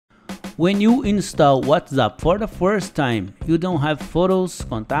When you install WhatsApp for the first time, you don't have photos,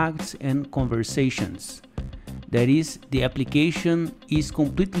 contacts, and conversations. That is, the application is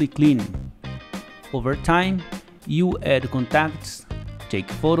completely clean. Over time, you add contacts, take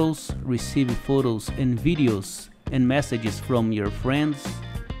photos, receive photos and videos and messages from your friends,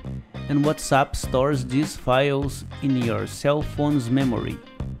 and WhatsApp stores these files in your cell phone's memory.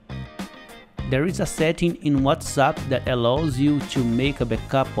 There is a setting in WhatsApp that allows you to make a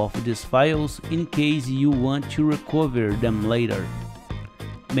backup of these files in case you want to recover them later.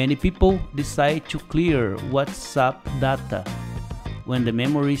 Many people decide to clear WhatsApp data when the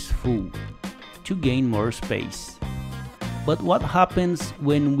memory is full to gain more space. But what happens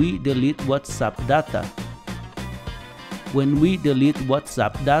when we delete WhatsApp data? When we delete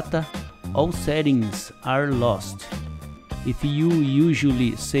WhatsApp data, all settings are lost. If you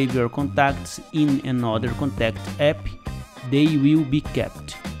usually save your contacts in another contact app, they will be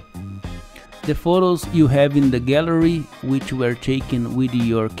kept. The photos you have in the gallery, which were taken with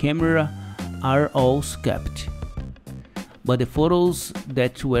your camera, are also kept. But the photos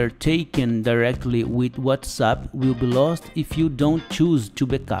that were taken directly with WhatsApp will be lost if you don't choose to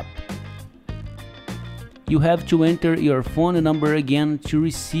backup. You have to enter your phone number again to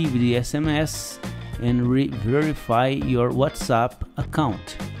receive the SMS and verify your WhatsApp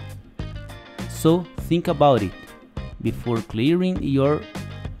account. So think about it before clearing your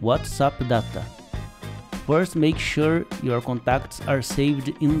WhatsApp data. First, make sure your contacts are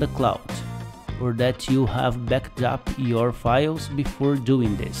saved in the cloud, or that you have backed up your files before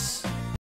doing this.